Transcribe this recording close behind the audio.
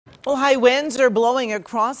Well, high winds are blowing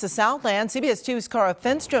across the Southland. CBS 2's Cara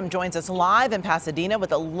Finstrom joins us live in Pasadena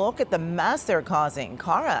with a look at the mess they're causing.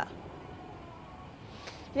 Cara.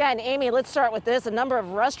 Yeah, and Amy, let's start with this. A number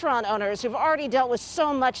of restaurant owners who've already dealt with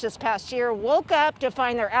so much this past year woke up to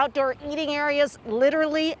find their outdoor eating areas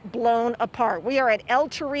literally blown apart. We are at El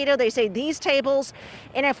Torito. They say these tables,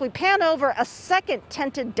 and if we pan over, a second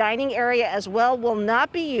tented dining area as well will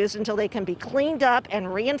not be used until they can be cleaned up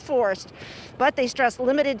and reinforced. But they stress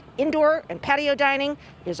limited indoor and patio dining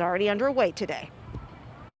is already underway today.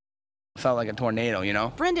 Felt like a tornado, you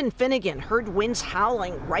know? Brendan Finnegan heard winds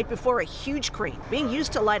howling right before a huge crane being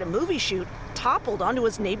used to light a movie shoot toppled onto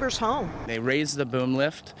his neighbor's home. They raised the boom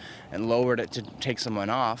lift and lowered it to take someone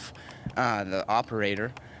off, the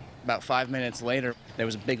operator. About 5 minutes later, there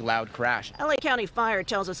was a big loud crash. LA County Fire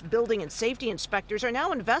tells us building and safety inspectors are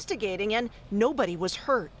now investigating and nobody was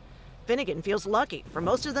hurt. Finnegan feels lucky. For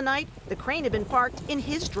most of the night, the crane had been parked in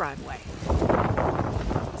his driveway.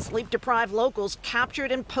 Sleep-deprived locals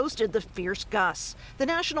captured and posted the fierce gusts. The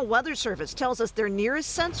National Weather Service tells us their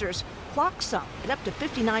nearest sensors clock some at up to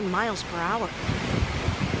 59 miles per hour.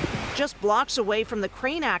 Just blocks away from the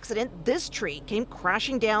crane accident, this tree came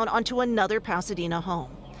crashing down onto another Pasadena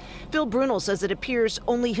home. Phil Brunel says it appears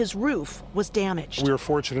only his roof was damaged. We were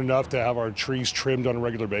fortunate enough to have our trees trimmed on a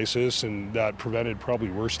regular basis, and that prevented probably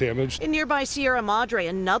worse damage. In nearby Sierra Madre,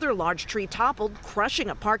 another large tree toppled, crushing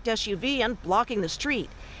a parked SUV and blocking the street.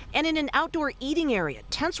 And in an outdoor eating area,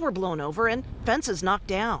 tents were blown over and fences knocked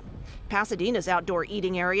down. Pasadena's outdoor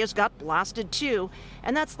eating areas got blasted too,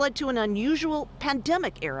 and that's led to an unusual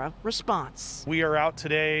pandemic-era response. We are out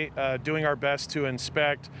today doing our best to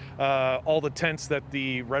inspect all the tents that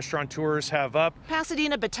the restaurateurs have up.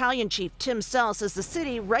 Pasadena Battalion Chief Tim Sell says the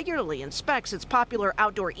city regularly inspects its popular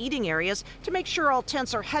outdoor eating areas to make sure all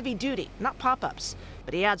tents are heavy-duty, not pop-ups.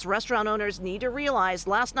 But he adds restaurant owners need to realize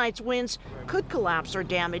last night's winds could collapse or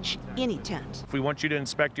damage any tent. We want you to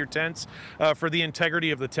inspect your tents for the integrity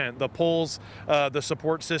of the tent, the poles, the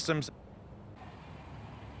support systems.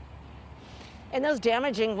 And those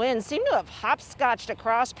damaging winds seem to have hopscotched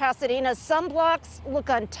across Pasadena. Some blocks look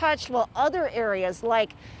untouched, while other areas,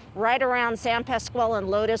 like right around San Pasqual and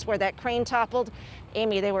Lotus, where that crane toppled,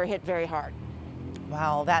 Amy, they were hit very hard.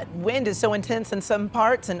 Wow, that wind is so intense in some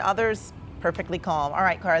parts and others perfectly calm. All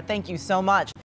right, Cara, thank you so much.